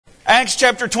Acts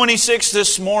chapter 26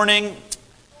 this morning.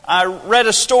 I read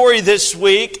a story this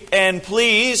week, and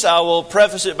please, I will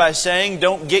preface it by saying,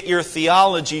 don't get your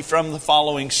theology from the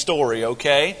following story,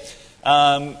 okay?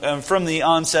 From the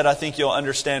onset, I think you'll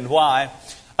understand why.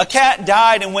 A cat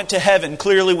died and went to heaven.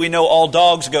 Clearly, we know all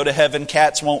dogs go to heaven.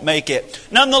 Cats won't make it.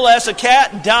 Nonetheless, a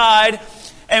cat died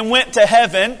and went to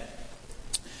heaven.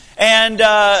 And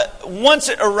once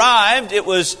it arrived, it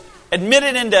was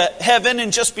admitted into heaven,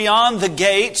 and just beyond the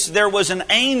gates, there was an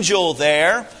angel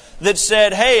there that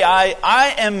said, hey,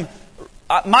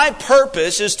 my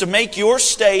purpose is to make your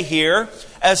stay here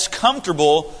as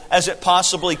comfortable as it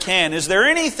possibly can. Is there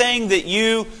anything that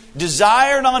you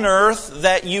desired on earth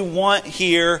that you want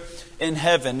here in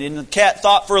heaven? And the cat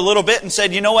thought for a little bit and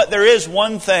said, you know what, there is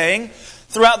one thing.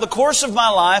 Throughout the course of my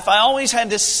life, I always had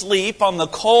to sleep on the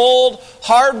cold,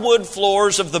 hardwood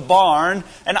floors of the barn,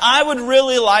 and I would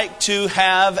really like to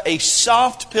have a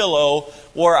soft pillow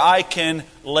where I can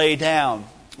lay down.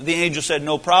 The angel said,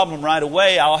 no problem, right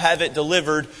away, I'll have it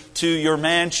delivered to your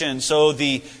mansion. So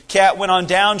the cat went on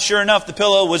down. Sure enough, the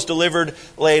pillow was delivered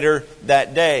later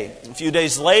that day. A few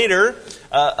days later,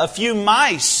 a few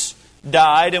mice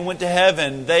died and went to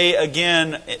heaven. They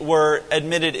again were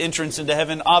admitted entrance into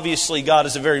heaven. Obviously, God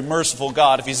is a very merciful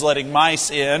God if He's letting mice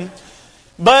in.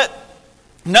 But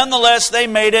nonetheless, they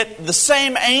made it. The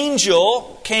same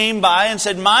angel came by and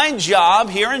said, my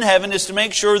job here in heaven is to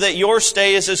make sure that your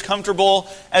stay is as comfortable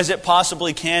as it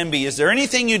possibly can be. Is there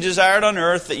anything you desired on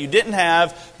earth that you didn't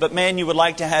have, but man, you would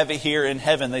like to have it here in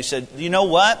heaven? They said, you know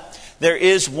what? There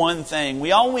is one thing.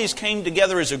 We always came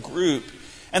together as a group.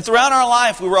 And throughout our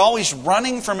life, we were always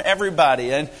running from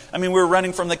everybody. And we were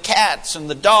running from the cats and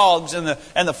the dogs and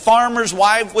the farmer's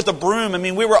wife with a broom.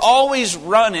 We were always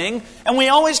running. And we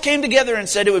always came together and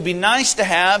said it would be nice to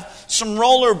have some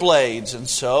rollerblades. And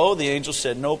so the angel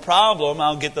said, no problem,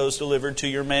 I'll get those delivered to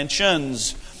your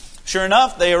mansions. Sure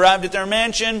enough, they arrived at their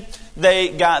mansion. They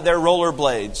got their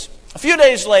rollerblades. A few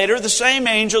days later, the same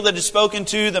angel that had spoken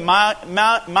to the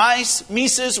mice,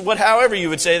 however you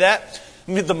would say that,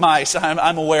 the mice,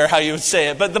 I'm aware how you would say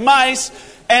it, but the mice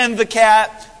and the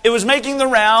cat, it was making the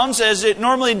rounds as it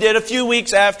normally did a few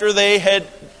weeks after they had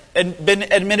been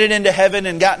admitted into heaven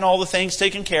and gotten all the things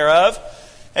taken care of.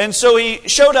 And so he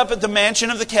showed up at the mansion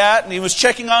of the cat, and he was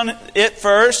checking on it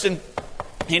first, and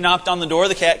he knocked on the door.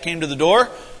 The cat came to the door,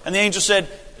 and the angel said,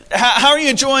 how are you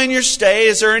enjoying your stay?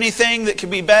 Is there anything that could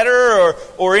be better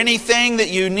or anything that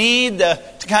you need to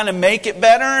kind of make it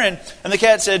better? And the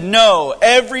cat said, no,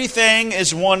 everything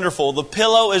is wonderful. The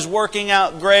pillow is working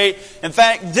out great. In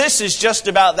fact, this is just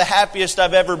about the happiest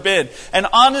I've ever been. And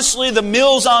honestly, the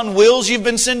Meals on Wheels you've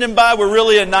been sending by were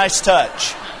really a nice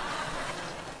touch.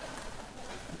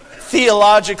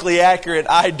 Theologically accurate,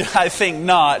 I think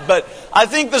not. But I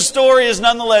think the story is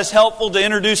nonetheless helpful to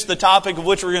introduce the topic of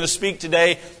which we're going to speak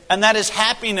today, and that is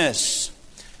happiness.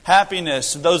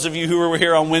 Happiness. Those of you who were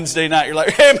here on Wednesday night, you're like,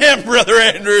 hey man, Brother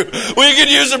Andrew, we could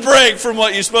use a break from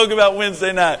what you spoke about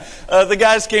Wednesday night. The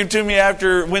guys came to me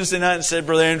after Wednesday night and said,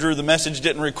 Brother Andrew, the message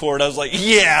didn't record. I was like,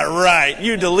 yeah, right,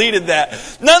 you deleted that.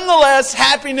 Nonetheless,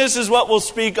 happiness is what we'll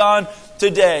speak on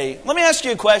today. Let me ask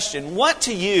you a question. What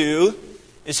to you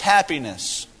is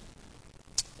happiness?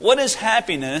 What is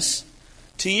happiness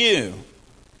to you?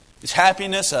 Is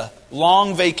happiness a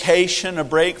long vacation, a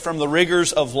break from the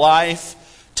rigors of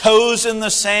life, toes in the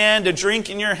sand, a drink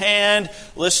in your hand,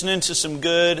 listening to some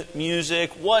good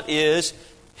music? What is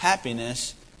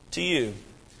happiness to you?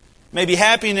 Maybe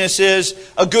happiness is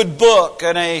a good book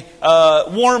and a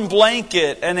warm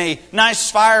blanket and a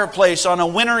nice fireplace on a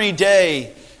wintry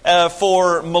day.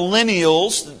 For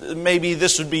millennials, maybe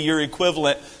this would be your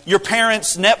equivalent. Your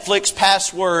parents' Netflix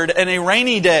password and a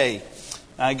rainy day.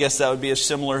 I guess that would be a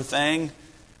similar thing.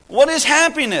 What is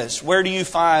happiness? Where do you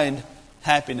find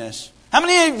happiness? How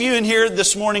many of you in here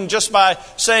this morning, just by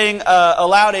saying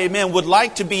aloud amen, would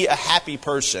like to be a happy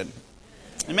person?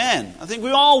 Amen. I think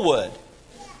we all would.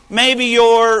 Maybe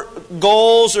your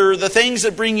goals or the things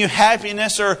that bring you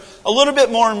happiness are a little bit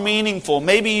more meaningful.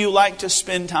 Maybe you like to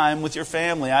spend time with your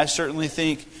family. I certainly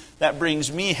think that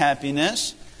brings me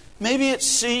happiness. Maybe it's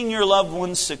seeing your loved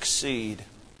ones succeed.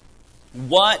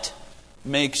 What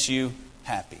makes you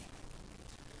happy?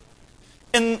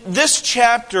 In this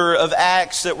chapter of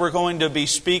Acts that we're going to be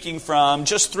speaking from,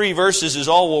 just 3 verses is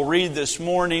all we'll read this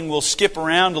morning. We'll skip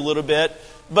around a little bit.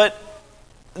 But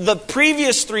the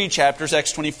previous 3 chapters,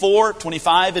 Acts 24,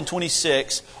 25, and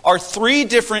 26, are 3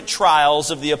 different trials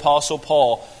of the Apostle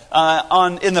Paul.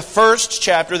 In the first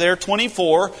chapter there,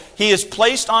 24, he is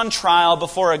placed on trial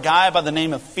before a guy by the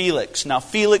name of Felix. Now,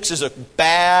 Felix is a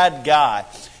bad guy.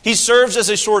 He serves as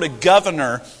a sort of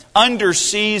governor under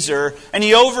Caesar, and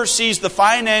he oversees the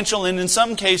financial and in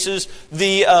some cases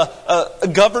the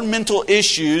governmental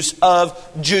issues of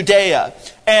Judea.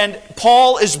 And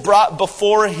Paul is brought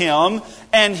before him,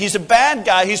 and he's a bad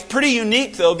guy. He's pretty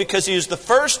unique though, because he was the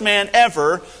first man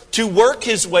ever to work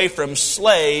his way from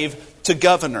slave to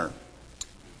governor.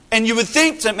 And you would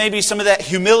think that maybe some of that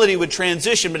humility would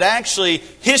transition, but actually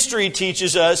history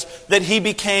teaches us that he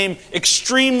became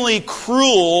extremely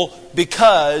cruel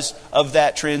because of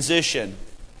that transition.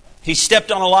 He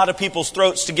stepped on a lot of people's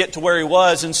throats to get to where he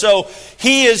was. And so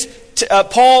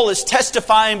Paul is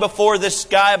testifying before this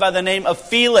guy by the name of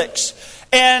Felix.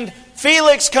 And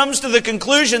Felix comes to the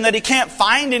conclusion that he can't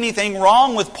find anything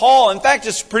wrong with Paul. In fact,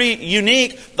 it's pretty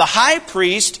unique. The high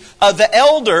priest, the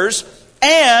elders,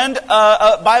 and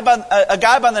a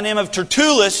guy by the name of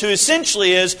Tertullus, who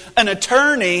essentially is an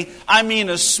attorney,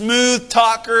 a smooth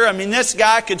talker. This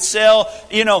guy could sell,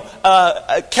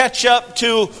 ketchup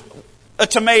to a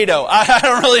tomato. I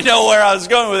don't really know where I was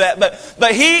going with that,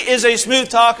 but he is a smooth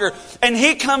talker, and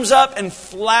he comes up and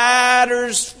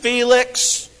flatters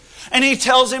Felix. And he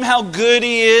tells him how good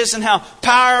he is and how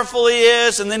powerful he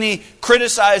is. And then he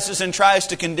criticizes and tries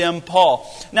to condemn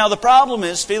Paul. Now the problem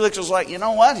is, Felix was like, you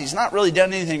know what? He's not really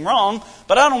done anything wrong,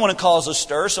 but I don't want to cause a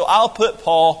stir, so I'll put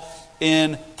Paul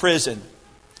in prison.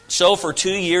 So for 2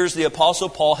 years, the Apostle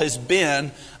Paul has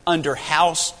been under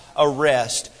house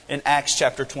arrest in Acts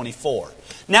chapter 24.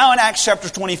 Now in Acts chapter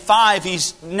 25,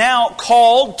 he's now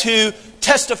called to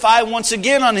testify once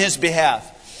again on his behalf.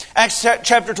 Acts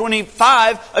chapter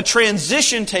 25, a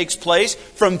transition takes place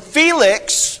from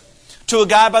Felix to a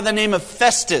guy by the name of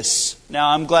Festus. Now,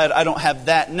 I'm glad I don't have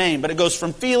that name, but it goes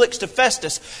from Felix to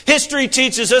Festus. History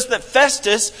teaches us that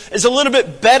Festus is a little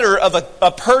bit better of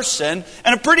a person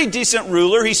and a pretty decent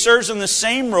ruler. He serves in the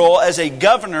same role as a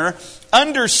governor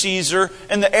under Caesar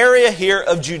in the area here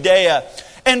of Judea.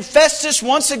 And Festus,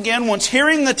 once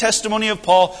hearing the testimony of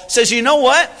Paul, says, you know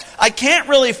what? I can't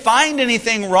really find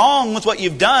anything wrong with what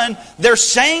you've done. They're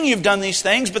saying you've done these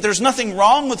things, but there's nothing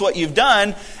wrong with what you've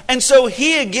done. And so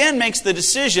he again makes the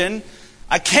decision,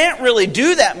 I can't really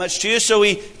do that much to you. So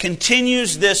he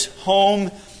continues this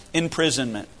home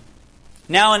imprisonment.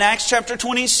 Now in Acts chapter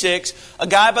 26, a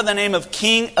guy by the name of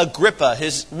King Agrippa,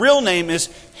 his real name is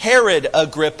Herod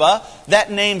Agrippa. That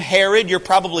name Herod, you're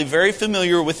probably very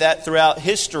familiar with that throughout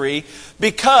history,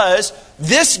 because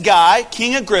this guy,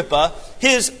 King Agrippa,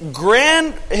 his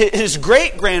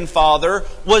great-grandfather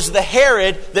was the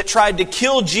Herod that tried to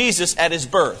kill Jesus at his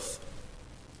birth.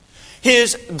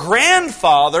 His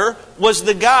grandfather was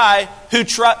the guy who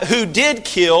did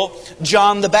kill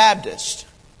John the Baptist.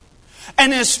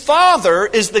 And his father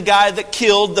is the guy that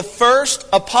killed the first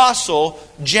apostle,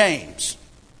 James.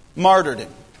 Martyred him.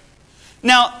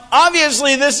 Now,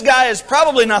 obviously this guy is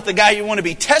probably not the guy you want to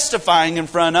be testifying in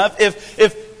front of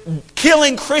if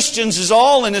killing Christians is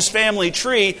all in his family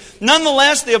tree.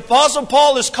 Nonetheless, the Apostle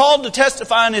Paul is called to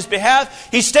testify on his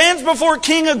behalf. He stands before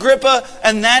King Agrippa,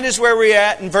 and that is where we're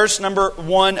at in verse number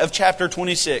 1 of chapter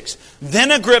 26.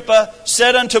 Then Agrippa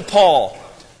said unto Paul,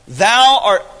 Thou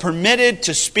art permitted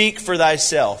to speak for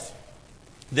thyself.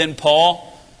 Then Paul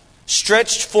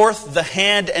stretched forth the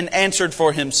hand and answered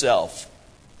for himself,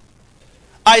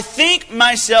 I think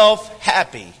myself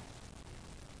happy.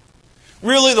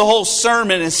 Really, the whole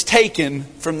sermon is taken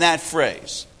from that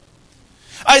phrase.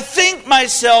 I think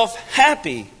myself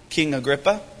happy, King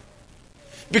Agrippa,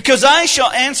 because I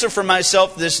shall answer for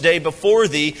myself this day before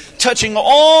thee, touching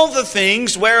all the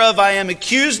things whereof I am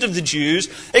accused of the Jews,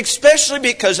 especially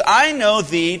because I know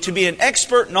thee to be an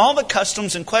expert in all the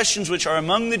customs and questions which are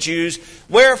among the Jews.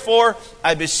 Wherefore,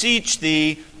 I beseech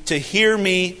thee to hear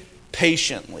me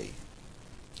patiently.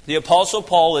 The Apostle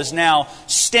Paul is now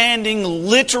standing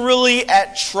literally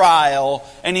at trial,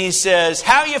 and he says,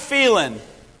 how you feeling?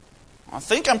 I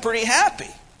think I'm pretty happy.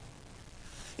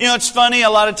 You know, it's funny,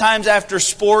 a lot of times after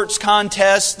sports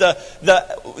contests,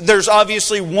 there's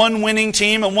obviously one winning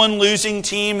team and one losing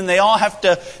team, and they all have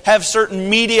to have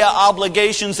certain media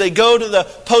obligations. They go to the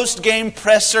post-game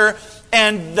presser,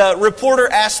 and the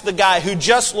reporter asks the guy who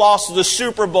just lost the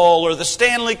Super Bowl or the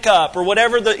Stanley Cup or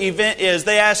whatever the event is,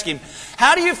 they ask him,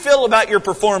 how do you feel about your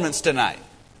performance tonight?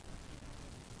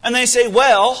 And they say,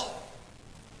 well,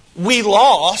 we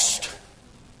lost.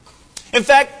 In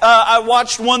fact, I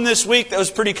watched one this week that was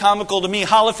pretty comical to me.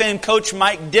 Hall of Fame coach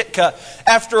Mike Ditka,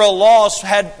 after a loss,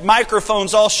 had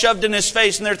microphones all shoved in his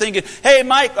face, and they're thinking, hey,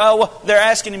 Mike, they're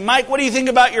asking him, Mike, what do you think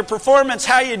about your performance?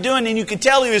 How you doing? And you could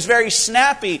tell he was very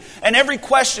snappy, and every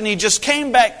question he just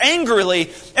came back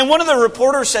angrily. And one of the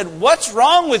reporters said, what's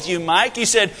wrong with you, Mike? He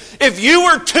said, if you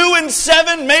were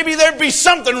 2-7, maybe there'd be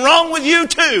something wrong with you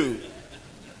too.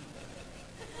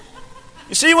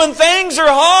 You see, when things are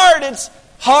hard, it's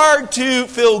hard to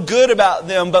feel good about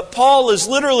them. But Paul is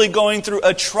literally going through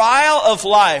a trial of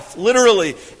life,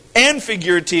 literally and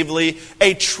figuratively,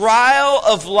 a trial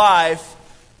of life.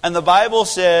 And the Bible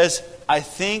says, I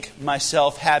think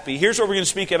myself happy. Here's what we're going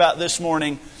to speak about this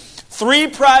morning. 3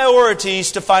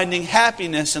 priorities to finding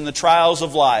happiness in the trials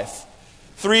of life.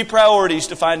 3 priorities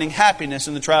to finding happiness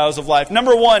in the trials of life.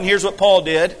 Number 1, here's what Paul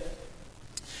did.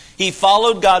 He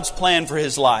followed God's plan for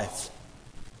his life.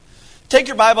 Take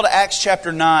your Bible to Acts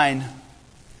chapter 9,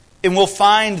 and we'll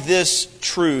find this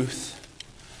truth.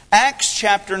 Acts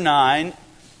chapter 9,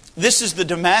 this is the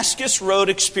Damascus Road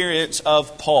experience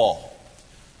of Paul.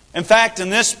 In fact, in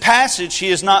this passage, he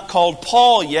is not called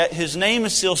Paul yet. His name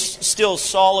is still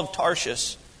Saul of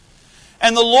Tarsus.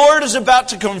 And the Lord is about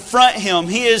to confront him.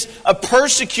 He is a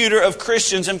persecutor of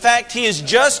Christians. In fact, he has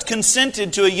just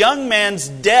consented to a young man's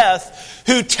death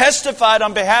who testified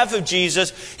on behalf of Jesus.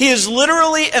 He is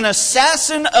literally an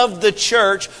assassin of the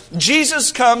church.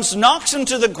 Jesus comes, knocks him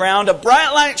to the ground. A bright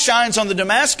light shines on the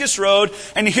Damascus Road.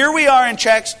 And here we are in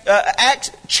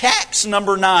Acts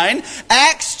number 9.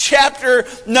 Acts chapter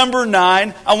number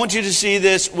 9. I want you to see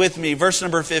this with me. Verse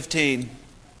number 15.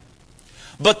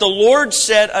 But the Lord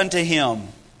said unto him,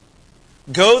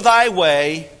 Go thy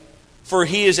way, for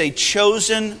he is a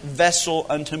chosen vessel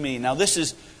unto me. Now this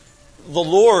is the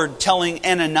Lord telling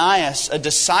Ananias, a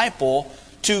disciple,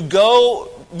 to go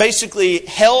basically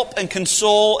help and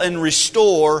console and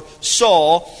restore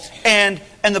Saul. And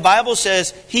the Bible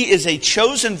says, he is a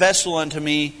chosen vessel unto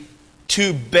me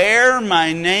to bear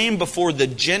my name before the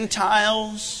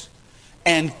Gentiles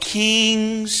and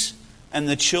kings and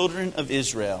the children of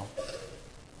Israel.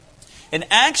 In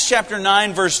Acts chapter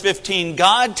 9, verse 15,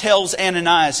 God tells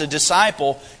Ananias, a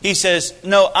disciple, He says,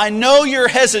 No, I know you're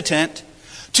hesitant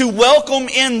to welcome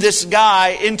in this guy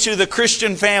into the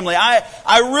Christian family.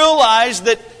 I realize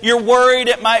that you're worried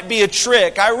it might be a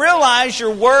trick. I realize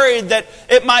you're worried that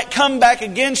it might come back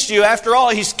against you. After all,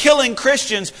 he's killing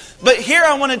Christians. But here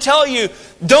I want to tell you,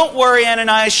 don't worry,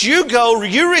 Ananias. You go,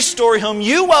 you restore him,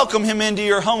 you welcome him into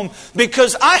your home,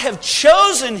 because I have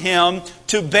chosen him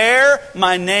to bear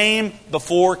my name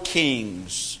before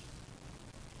kings.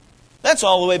 That's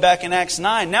all the way back in Acts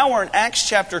 9. Now we're in Acts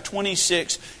chapter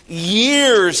 26.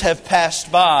 Years have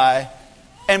passed by,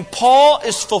 and Paul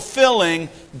is fulfilling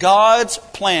God's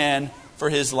plan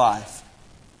for his life.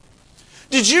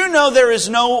 Did you know there is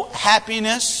no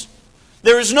happiness,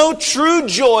 there is no true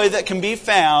joy that can be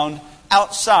found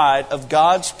outside of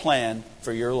God's plan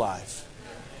for your life?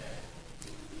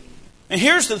 And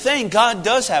here's the thing, God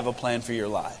does have a plan for your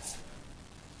life.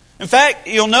 In fact,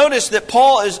 you'll notice that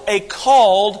Paul is a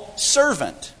called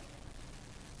servant.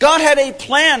 God had a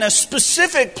plan, a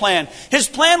specific plan. His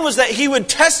plan was that he would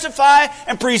testify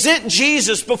and present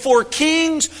Jesus before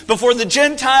kings, before the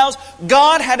Gentiles.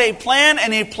 God had a plan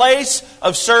and a place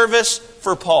of service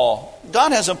for Paul.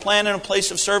 God has a plan and a place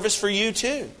of service for you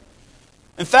too.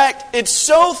 In fact, it's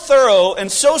so thorough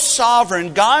and so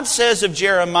sovereign. God says of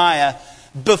Jeremiah,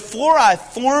 Before I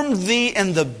formed thee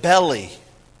in the belly,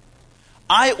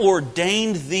 I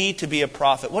ordained thee to be a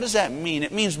prophet. What does that mean?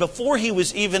 It means before he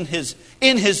was even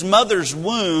in his mother's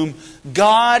womb,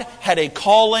 God had a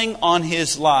calling on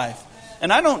his life.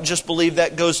 And I don't just believe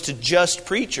that goes to just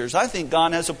preachers. I think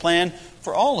God has a plan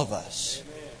for all of us.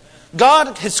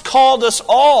 God has called us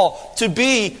all to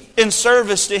be in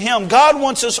service to Him. God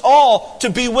wants us all to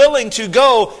be willing to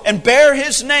go and bear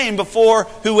His name before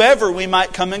whoever we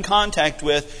might come in contact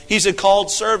with. He's a called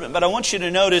servant. But I want you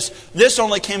to notice this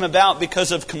only came about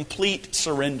because of complete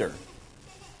surrender.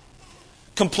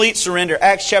 Complete surrender.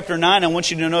 Acts chapter 9, I want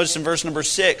you to notice in verse number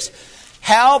 6.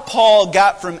 How Paul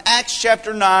got from Acts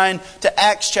chapter 9 to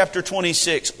Acts chapter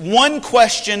 26. One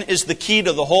question is the key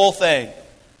to the whole thing.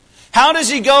 How does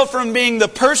he go from being the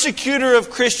persecutor of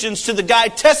Christians to the guy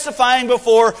testifying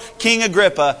before King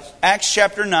Agrippa? Acts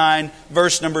chapter 9,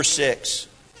 verse number 6.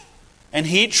 And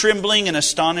he, trembling and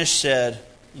astonished, said,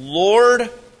 Lord,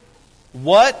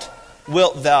 what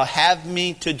wilt thou have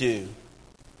me to do?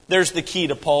 There's the key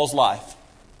to Paul's life.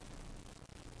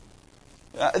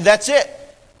 That's it.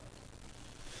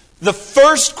 The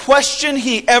first question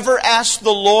he ever asked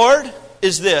the Lord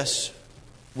is this: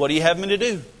 what do you have me to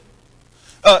do?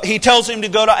 He tells him to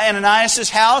go to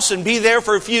Ananias' house and be there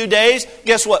for a few days.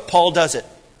 Guess what? Paul does it.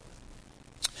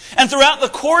 And throughout the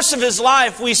course of his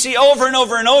life, we see over and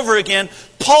over and over again,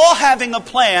 Paul having a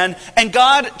plan and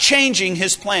God changing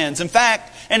his plans. In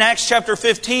fact, in Acts chapter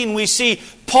 15, we see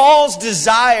Paul's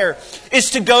desire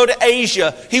is to go to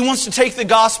Asia. He wants to take the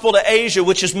gospel to Asia,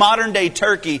 which is modern day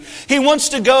Turkey. He wants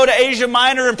to go to Asia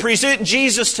Minor and present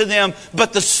Jesus to them,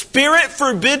 but the Spirit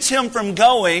forbids him from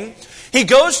going. He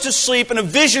goes to sleep and a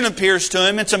vision appears to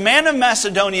him. It's a man of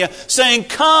Macedonia saying,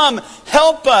 "Come,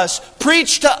 help us,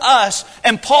 preach to us."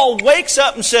 And Paul wakes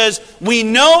up and says, "We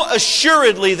know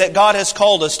assuredly that God has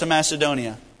called us to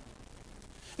Macedonia."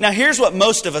 Now here's what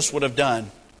most of us would have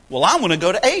done. Well, I want to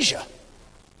go to Asia,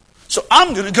 so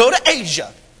I'm going to go to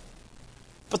Asia.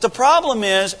 But the problem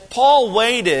is, Paul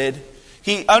waited.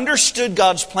 He understood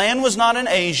God's plan was not in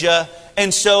Asia,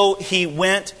 and so he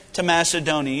went to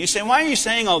Macedonia. You say, why are you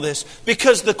saying all this?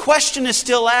 Because the question is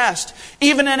still asked.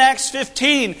 Even in Acts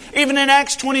 15, even in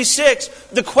Acts 26,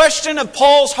 the question of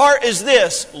Paul's heart is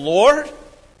this: Lord,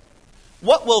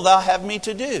 what will Thou have me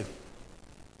to do?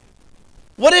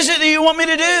 What is it that you want me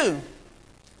to do?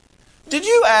 Did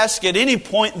you ask at any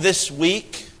point this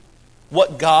week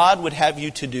what God would have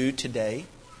you to do today?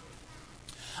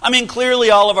 I mean,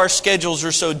 clearly all of our schedules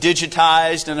are so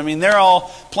digitized, and I mean, they're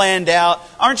all planned out.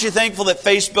 Aren't you thankful that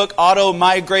Facebook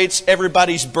auto-migrates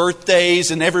everybody's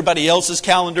birthdays and everybody else's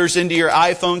calendars into your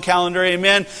iPhone calendar?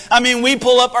 Amen? I mean, we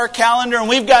pull up our calendar and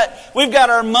we've got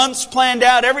our months planned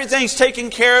out. Everything's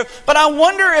taken care of. But I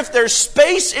wonder if there's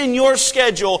space in your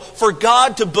schedule for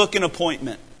God to book an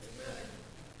appointment.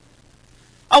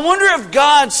 I wonder if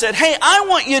God said, "Hey, I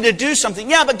want you to do something."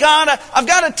 "Yeah, but God, I've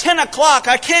got a 10 o'clock.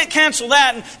 I can't cancel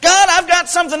that." And "God, I've got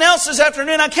something else this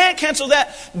afternoon. I can't cancel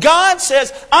that." God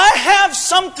says, "I have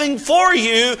something for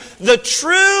you." The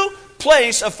true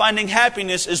place of finding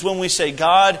happiness is when we say,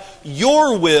 "God,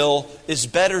 your will is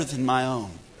better than my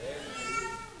own."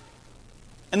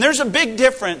 And there's a big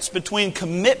difference between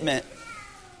commitment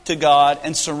to God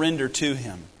and surrender to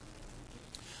Him.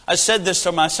 I said this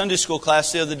to my Sunday school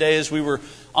class the other day as we were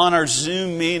on our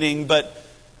Zoom meeting, but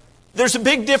there's a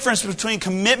big difference between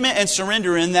commitment and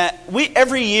surrender in that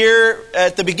every year,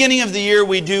 at the beginning of the year,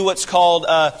 we do what's called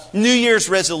New Year's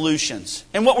resolutions.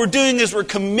 And what we're doing is we're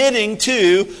committing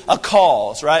to a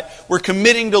cause, right? We're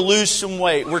committing to lose some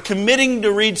weight. We're committing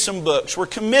to read some books. We're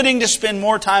committing to spend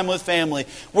more time with family.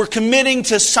 We're committing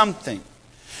to something.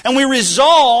 And we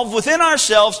resolve within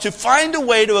ourselves to find a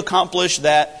way to accomplish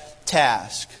that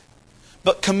task.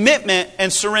 But commitment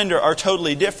and surrender are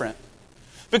totally different.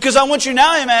 Because I want you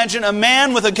now to imagine a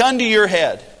man with a gun to your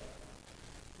head.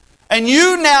 And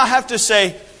you now have to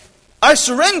say, "I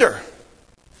surrender."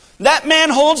 That man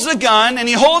holds the gun and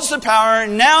he holds the power,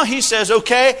 and now he says,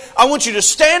 "Okay, I want you to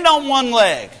stand on one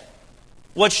leg."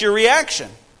 What's your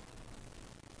reaction?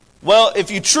 Well,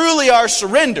 if you truly are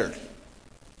surrendered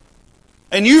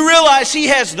and you realize he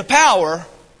has the power,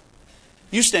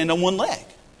 you stand on one leg.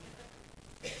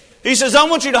 He says, "I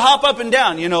want you to hop up and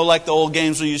down." You know, like the old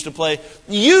games we used to play.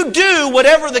 You do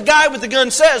whatever the guy with the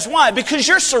gun says. Why? Because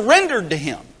you're surrendered to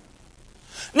him.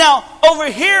 Now, over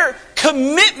here,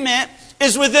 commitment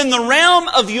is within the realm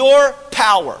of your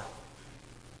power.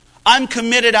 I'm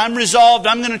committed, I'm resolved,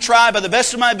 I'm going to try by the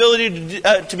best of my ability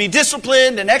to be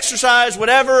disciplined and exercise,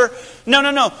 whatever.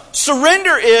 No.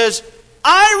 Surrender is,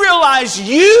 I realize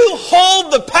you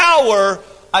hold the power,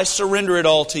 I surrender it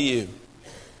all to you.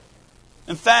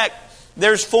 In fact,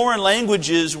 there's foreign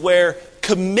languages where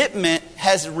commitment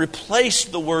has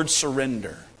replaced the word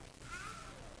surrender.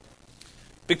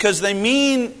 Because they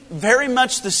mean very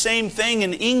much the same thing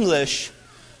in English.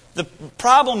 The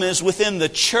problem is within the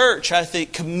church, I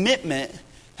think commitment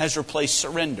has replaced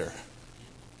surrender.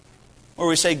 Where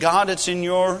we say, "God, it's in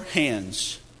your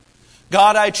hands.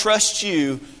 God, I trust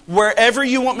you. Wherever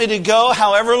you want me to go,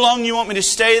 however long you want me to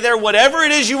stay there, whatever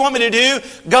it is you want me to do,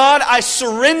 God, I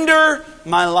surrender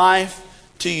my life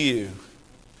to you."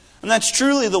 And that's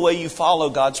truly the way you follow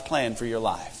God's plan for your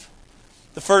life.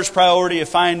 The first priority of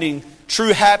finding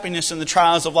true happiness in the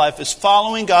trials of life is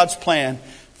following God's plan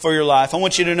for your life. I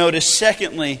want you to notice,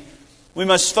 secondly, we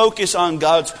must focus on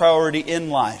God's priority in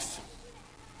life.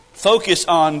 Focus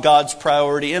on God's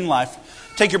priority in life.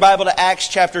 Take your Bible to Acts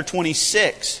chapter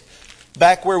 26.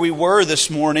 Back where we were this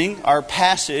morning, our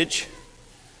passage.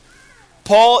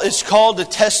 Paul is called to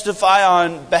testify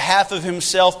on behalf of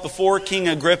himself before King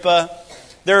Agrippa.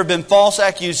 There have been false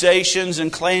accusations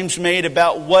and claims made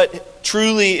about what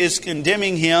truly is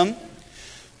condemning him.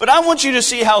 But I want you to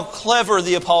see how clever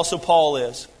the Apostle Paul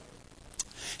is.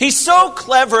 He's so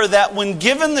clever that when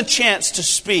given the chance to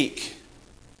speak,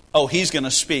 he's going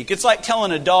to speak. It's like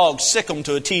telling a dog, sick him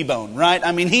to a T-bone, right?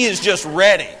 I mean, he is just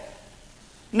ready.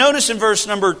 Notice in verse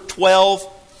number 12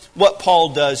 what Paul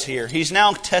does here. He's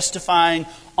now testifying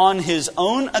on his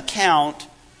own account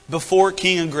before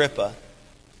King Agrippa.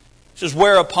 He says,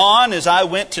 "Whereupon, as I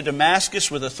went to Damascus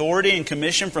with authority and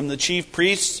commission from the chief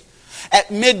priests,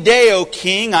 at midday, O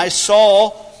king, I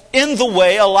saw in the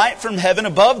way a light from heaven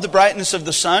above the brightness of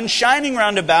the sun, shining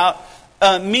round about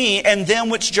me and them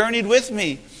which journeyed with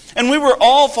me. And we were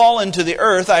all fallen to the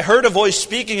earth. I heard a voice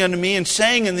speaking unto me and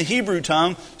saying in the Hebrew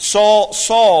tongue, Saul,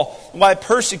 Saul, why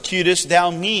persecutest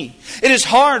thou me? It is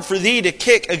hard for thee to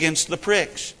kick against the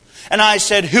pricks. And I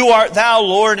said, Who art thou,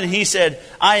 Lord? And he said,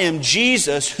 I am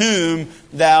Jesus, whom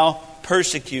thou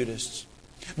persecutest.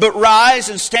 But rise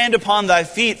and stand upon thy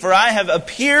feet, for I have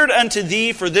appeared unto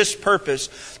thee for this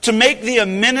purpose, to make thee a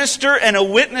minister and a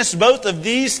witness both of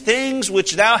these things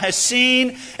which thou hast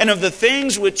seen, and of the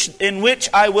things in which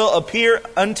I will appear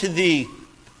unto thee,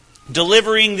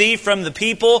 delivering thee from the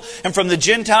people and from the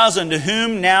Gentiles unto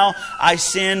whom now I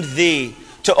send thee,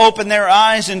 to open their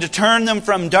eyes and to turn them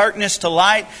from darkness to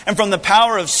light and from the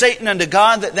power of Satan unto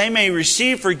God, that they may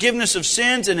receive forgiveness of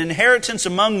sins and inheritance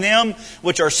among them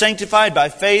which are sanctified by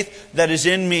faith that is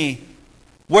in me.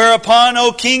 Whereupon,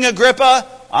 O King Agrippa,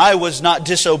 I was not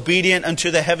disobedient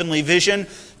unto the heavenly vision,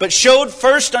 but showed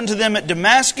first unto them at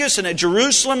Damascus and at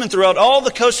Jerusalem and throughout all the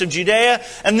coast of Judea,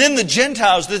 and then the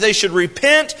Gentiles, that they should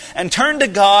repent and turn to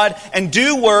God and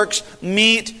do works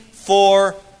meet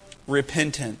for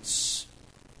repentance.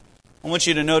 I want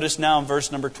you to notice now in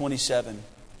verse number 27.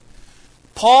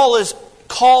 Paul is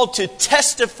called to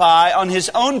testify on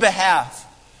his own behalf.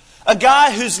 A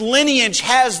guy whose lineage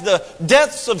has the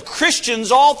deaths of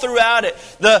Christians all throughout it.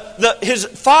 His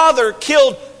father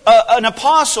killed an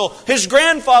apostle. His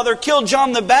grandfather killed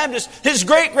John the Baptist. His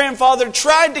great-grandfather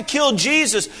tried to kill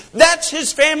Jesus. That's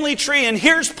his family tree. And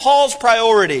here's Paul's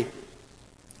priority.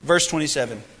 Verse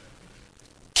 27.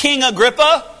 King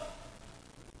Agrippa,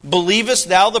 believest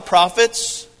thou the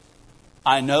prophets?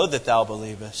 I know that thou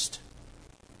believest.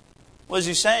 What is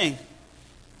he saying?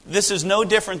 This is no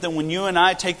different than when you and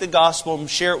I take the gospel and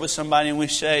share it with somebody and we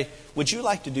say, would you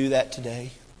like to do that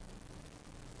today?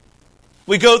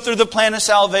 We go through the plan of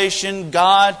salvation.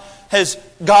 God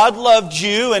loved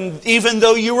you, and even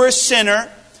though you were a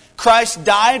sinner, Christ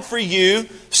died for you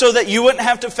so that you wouldn't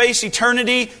have to face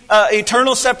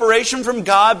eternal separation from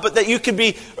God, but that you could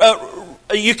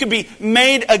be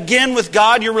made again with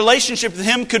God. Your relationship with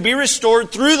Him could be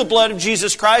restored through the blood of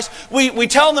Jesus Christ. We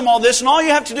tell them all this, and all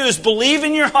you have to do is believe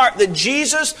in your heart that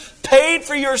Jesus paid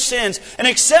for your sins and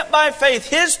accept by faith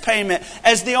His payment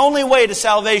as the only way to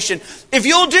salvation. If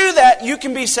you'll do that, you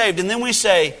can be saved. And then we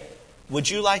say, would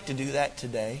you like to do that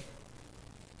today?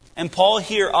 And Paul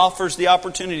here offers the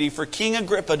opportunity for King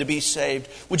Agrippa to be saved.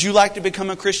 Would you like to become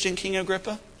a Christian, King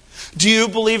Agrippa? Do you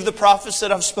believe the prophets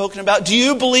that I've spoken about? Do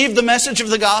you believe the message of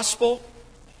the gospel?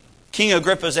 King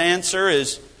Agrippa's answer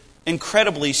is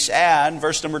incredibly sad.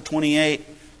 Verse number 28,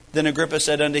 then Agrippa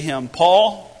said unto him,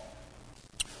 Paul,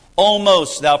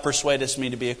 almost thou persuadest me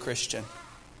to be a Christian.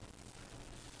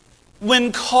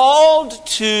 When called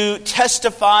to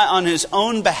testify on his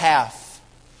own behalf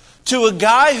to a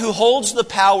guy who holds the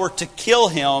power to kill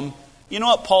him, you know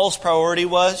what Paul's priority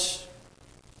was?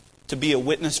 To be a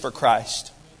witness for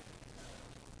Christ.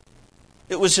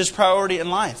 It was his priority in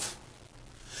life.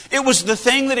 It was the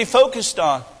thing that he focused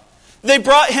on. They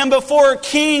brought him before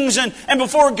kings and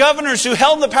before governors who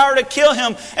held the power to kill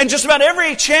him. And just about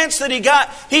every chance that he got,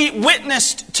 he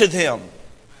witnessed to them.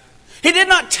 He did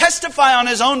not testify on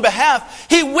his own behalf.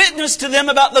 He witnessed to them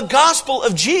about the gospel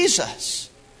of Jesus.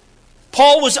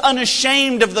 Paul was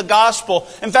unashamed of the gospel.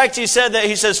 In fact, he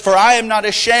says, for I am not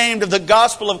ashamed of the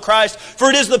gospel of Christ, for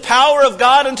it is the power of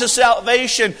God unto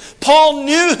salvation. Paul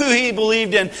knew who he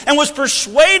believed in and was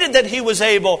persuaded that he was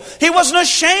able. He wasn't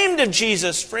ashamed of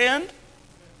Jesus, friend.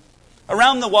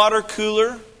 Around the water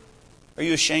cooler, are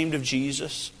you ashamed of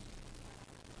Jesus?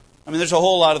 I mean, there's a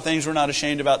whole lot of things we're not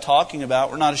ashamed about talking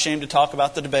about. We're not ashamed to talk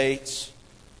about the debates.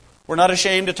 We're not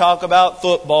ashamed to talk about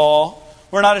football.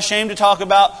 We're not ashamed to talk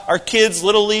about our kids'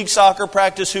 little league soccer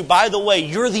practice, who, by the way,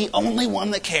 you're the only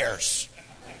one that cares.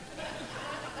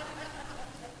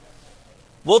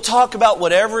 We'll talk about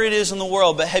whatever it is in the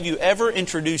world, but have you ever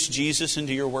introduced Jesus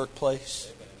into your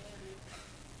workplace?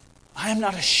 I am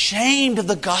not ashamed of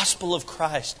the gospel of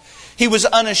Christ. He was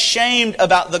unashamed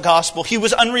about the gospel. He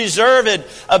was unreserved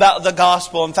about the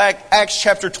gospel. In fact, Acts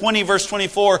chapter 20, verse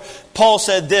 24, Paul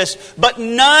said this, but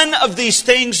none of these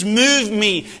things move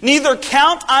me, neither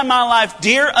count I my life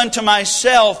dear unto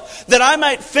myself, that I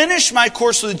might finish my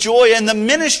course with joy and the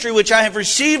ministry which I have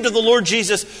received of the Lord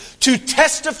Jesus, to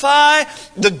testify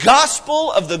the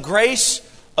gospel of the grace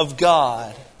of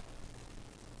God.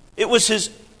 It was his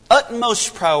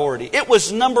utmost priority. It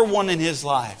was number one in his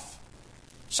life.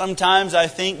 Sometimes I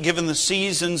think, given the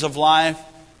seasons of life,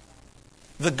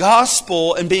 the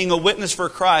gospel and being a witness for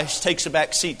Christ takes a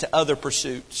back seat to other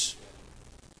pursuits.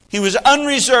 He was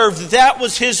unreserved. That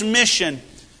was his mission.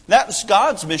 That was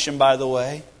God's mission, by the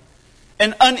way.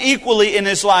 and unequally in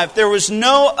his life. There was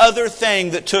no other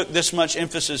thing that took this much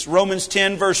emphasis. Romans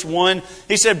 10 verse 1,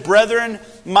 he said, "Brethren,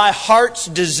 my heart's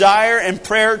desire and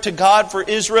prayer to God for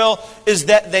Israel is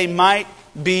that they might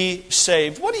be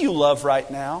saved." What do you love right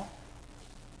now?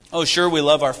 Oh, sure, we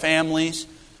love our families.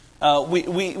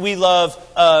 We love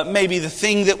maybe the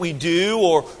thing that we do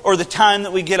or the time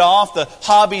that we get off, the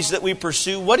hobbies that we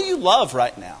pursue. What do you love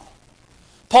right now?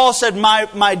 Paul said,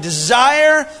 my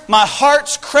desire, my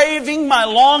heart's craving, my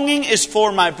longing is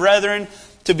for my brethren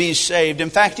to be saved. In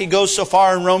fact, he goes so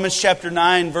far in Romans chapter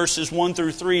 9, verses 1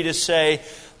 through 3 to say,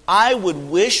 "I would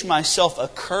wish myself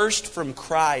accursed from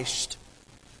Christ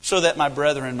so that my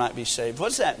brethren might be saved." What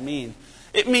does that mean?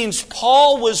 It means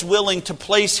Paul was willing to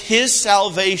place his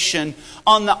salvation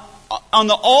on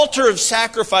the altar of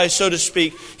sacrifice, so to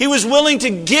speak. He was willing to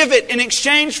give it in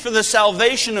exchange for the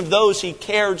salvation of those he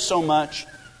cared so much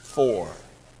for.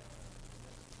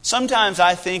 Sometimes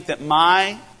I think that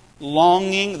my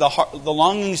longing, the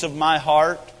longings of my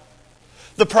heart,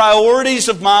 the priorities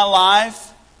of my life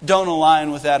don't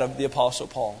align with that of the Apostle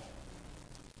Paul.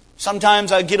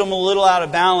 Sometimes I get them a little out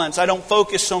of balance. I don't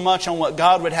focus so much on what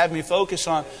God would have me focus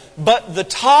on. But the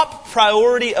top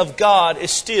priority of God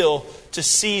is still to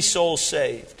see souls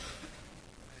saved.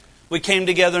 We came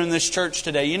together in this church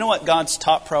today. You know what God's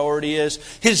top priority is?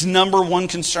 His number one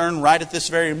concern right at this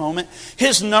very moment?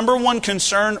 His number one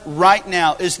concern right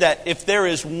now is that if there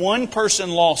is one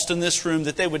person lost in this room,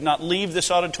 that they would not leave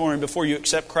this auditorium before you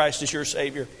accept Christ as your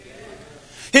Savior.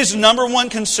 His number one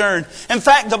concern. In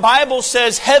fact, the Bible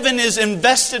says heaven is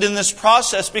invested in this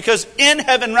process because in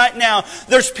heaven right now,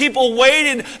 there's people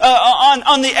waiting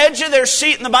on the edge of their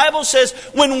seat. And the Bible says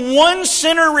when one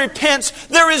sinner repents,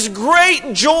 there is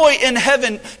great joy in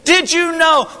heaven. Did you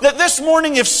know that this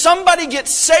morning, if somebody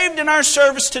gets saved in our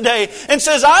service today and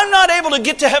says, "I'm not able to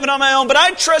get to heaven on my own, but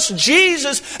I trust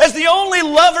Jesus as the only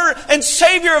lover and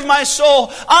Savior of my soul.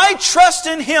 I trust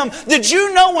in Him." Did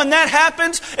you know when that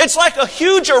happens, it's like a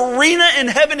huge arena in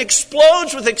heaven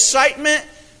explodes with excitement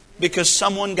because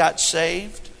someone got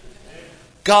saved?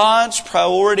 God's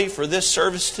priority for this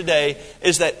service today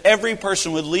is that every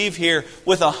person would leave here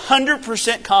with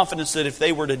 100% confidence that if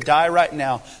they were to die right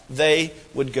now, they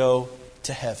would go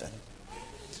to heaven.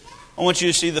 I want you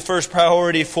to see the first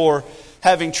priority for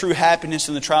having true happiness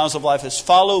in the trials of life is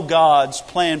follow God's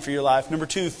plan for your life. Number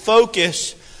 2,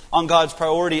 focus on God's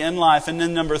priority in life. And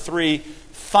then number 3,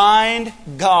 find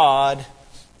God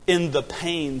in the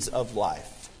pains of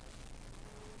life.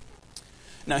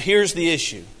 Now here's the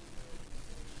issue.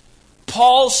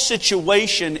 Paul's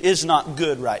situation is not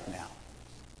good right now.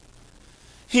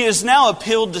 He is now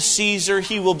appealed to Caesar.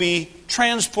 He will be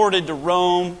transported to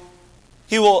Rome.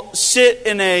 He will sit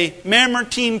in a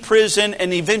Mamertine prison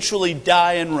and eventually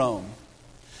die in Rome.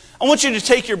 I want you to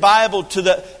take your Bible to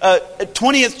the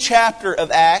 20th chapter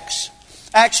of Acts.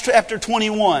 Acts chapter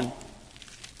 21.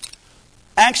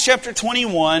 Acts chapter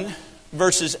 21,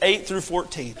 verses 8 through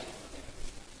 14.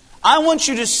 I want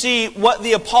you to see what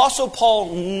the Apostle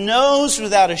Paul knows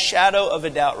without a shadow of a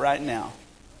doubt right now.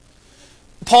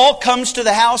 Paul comes to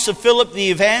the house of Philip the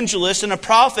evangelist, and a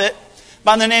prophet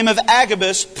by the name of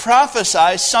Agabus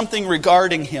prophesies something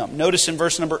regarding him. Notice in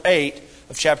verse number 8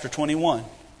 of chapter 21.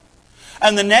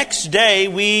 "And the next day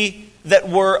we that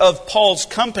were of Paul's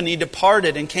company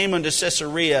departed and came unto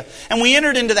Caesarea. And we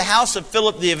entered into the house of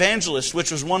Philip the evangelist,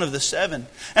 which was one of the 7,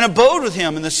 and abode with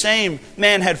him. And the same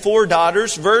man had 4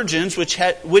 daughters, virgins,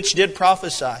 which did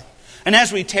prophesy. And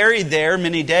as we tarried there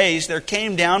many days, there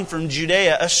came down from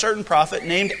Judea a certain prophet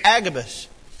named Agabus.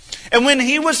 And when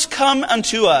he was come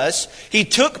unto us, he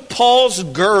took Paul's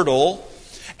girdle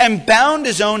and bound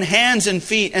his own hands and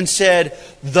feet and said,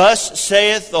 Thus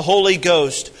saith the Holy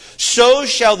Ghost, So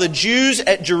shall the Jews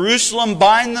at Jerusalem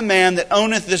bind the man that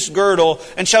owneth this girdle,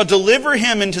 and shall deliver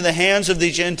him into the hands of the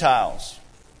Gentiles."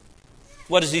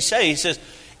 What does he say? He says,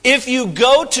 if you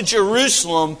go to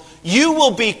Jerusalem, you will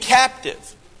be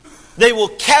captive. They will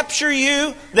capture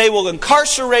you. They will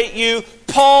incarcerate you.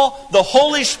 Paul, the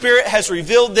Holy Spirit has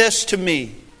revealed this to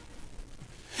me.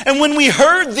 And when we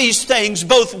heard these things,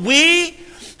 both we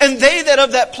and they that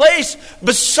of that place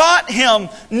besought him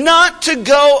not to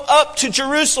go up to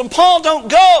Jerusalem. Paul, don't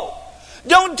go.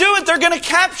 Don't do it. They're going to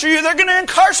capture you. They're going to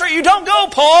incarcerate you. Don't go,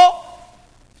 Paul.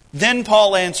 Then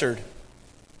Paul answered,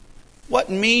 What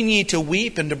mean ye to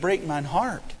weep and to break mine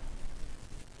heart?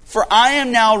 For I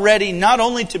am now ready not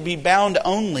only to be bound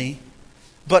only,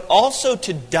 but also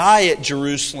to die at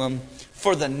Jerusalem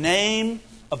for the name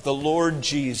of the Lord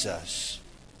Jesus.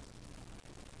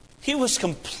 He was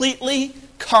completely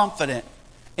confident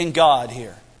in God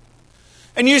here.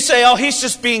 And you say, oh, he's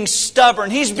just being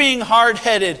stubborn. He's being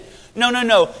hard-headed.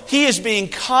 No. He is being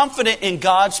confident in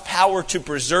God's power to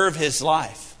preserve his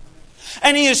life.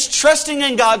 And he is trusting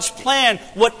in God's plan,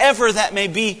 whatever that may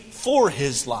be for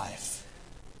his life.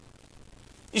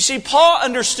 You see, Paul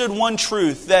understood one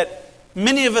truth that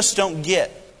many of us don't get.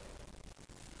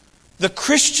 The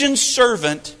Christian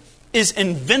servant is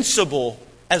invincible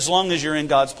as long as you're in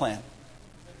God's plan.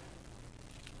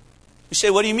 You say,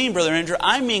 what do you mean, Brother Andrew?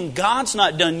 I mean, God's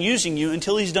not done using you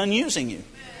until He's done using you.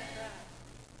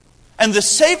 And the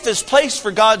safest place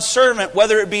for God's servant,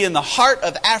 whether it be in the heart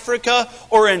of Africa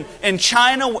or in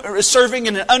China, serving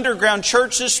in an underground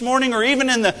church this morning, or even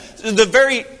in the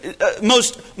very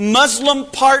most Muslim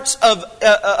parts of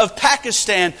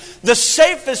Pakistan, the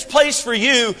safest place for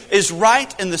you is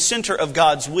right in the center of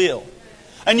God's will.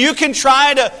 And you can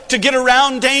try to get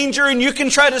around danger, and you can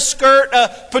try to skirt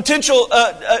potential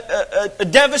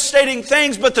devastating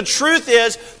things. But the truth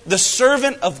is, the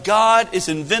servant of God is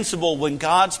invincible when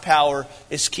God's power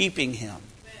is keeping him.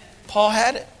 Paul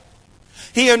had it.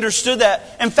 He understood that.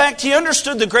 In fact, he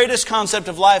understood the greatest concept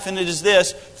of life, and it is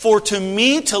this: for to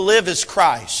me to live is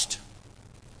Christ,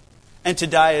 and to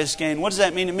die is gain. What does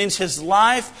that mean? It means his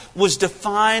life was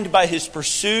defined by his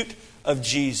pursuit of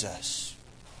Jesus.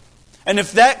 And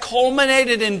if that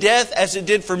culminated in death, as it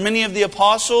did for many of the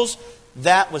apostles,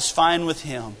 that was fine with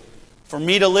him. For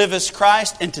me to live is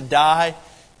Christ, and to die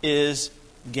is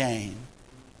gain.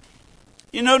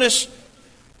 You notice,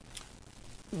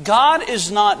 God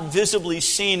is not visibly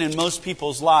seen in most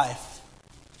people's life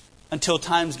until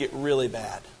times get really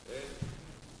bad.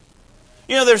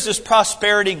 You know, there's this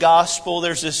prosperity gospel.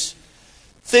 There's this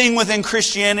thing within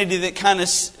Christianity that kind of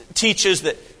teaches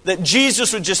that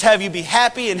Jesus would just have you be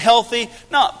happy and healthy.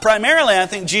 No, primarily I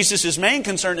think Jesus' main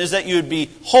concern is that you would be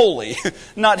holy,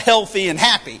 not healthy and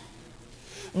happy.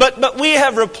 But we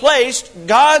have replaced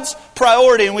God's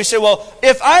priority, and we say, well,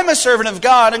 if I'm a servant of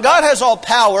God and God has all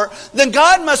power, then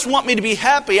God must want me to be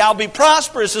happy. I'll be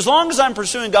prosperous as long as I'm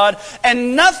pursuing God,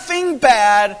 and nothing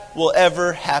bad will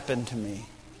ever happen to me.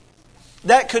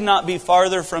 That could not be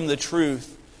farther from the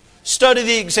truth. Study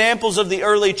the examples of the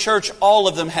early church. All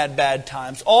of them had bad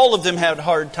times. All of them had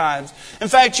hard times. In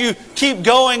fact, you keep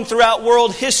going throughout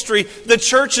world history, the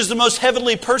church is the most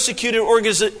heavily persecuted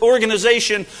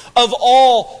organization of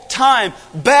all time.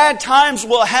 Bad times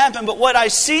will happen, but what I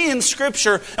see in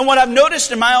Scripture and what I've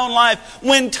noticed in my own life,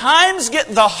 when times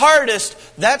get the hardest,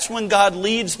 that's when God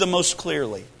leads the most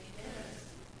clearly.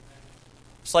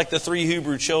 It's like the 3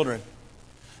 Hebrew children.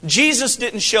 Jesus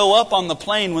didn't show up on the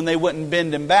plane when they wouldn't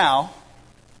bend and bow.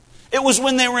 It was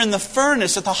when they were in the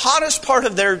furnace, at the hottest part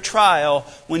of their trial,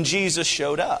 when Jesus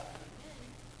showed up.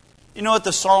 You know what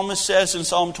the psalmist says in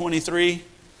Psalm 23?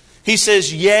 He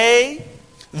says, "Yea,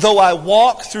 though I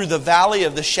walk through the valley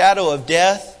of the shadow of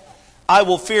death, I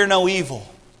will fear no evil."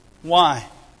 Why?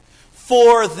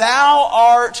 "For thou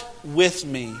art with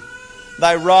me.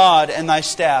 Thy rod and thy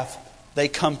staff, they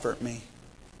comfort me."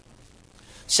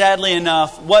 Sadly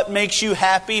enough, what makes you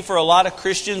happy for a lot of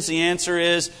Christians? The answer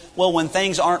is, well, when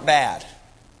things aren't bad.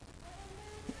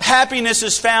 Happiness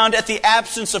is found at the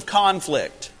absence of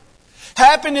conflict.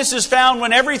 Happiness is found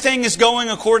when everything is going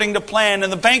according to plan,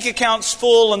 and the bank account's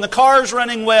full, and the car's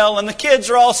running well, and the kids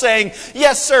are all saying,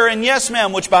 "Yes, sir," and "Yes,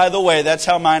 ma'am," which, by the way, that's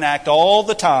how mine act all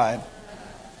the time.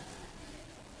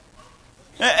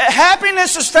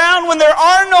 Happiness is found when there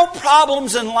are no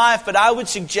problems in life, but I would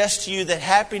suggest to you that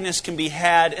happiness can be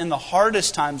had in the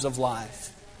hardest times of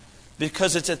life,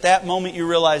 because it's at that moment you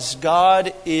realize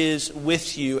God is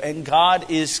with you and God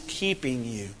is keeping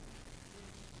you.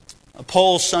 A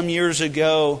poll some years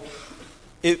ago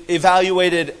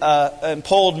evaluated and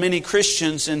polled many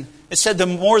Christians, and it said that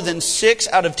more than 6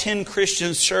 out of 10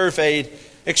 Christians surveyed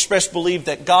expressed belief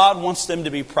that God wants them to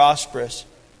be prosperous.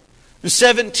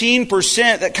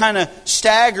 17%, that kind of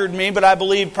staggered me, but I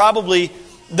believe probably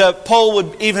the poll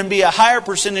would even be a higher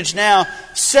percentage now.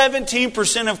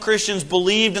 17% of Christians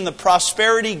believed in the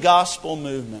prosperity gospel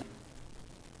movement.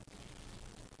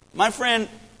 My friend,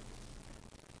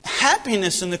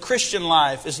 happiness in the Christian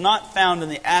life is not found in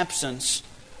the absence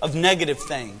of negative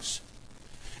things.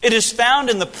 It is found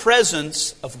in the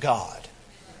presence of God.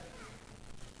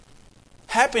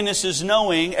 Happiness is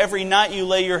knowing every night you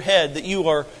lay your head that you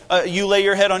lay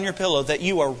your head on your pillow, that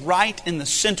you are right in the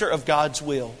center of God's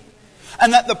will,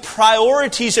 and that the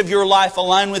priorities of your life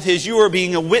align with His. You are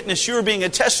being a witness. You are being a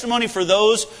testimony for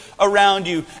those around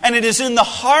you. And it is in the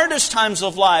hardest times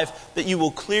of life that you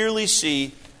will clearly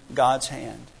see God's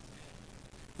hand.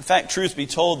 In fact, truth be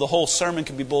told, the whole sermon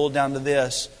can be boiled down to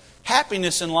this: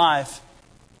 happiness in life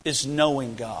is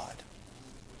knowing God.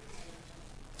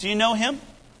 Do you know Him?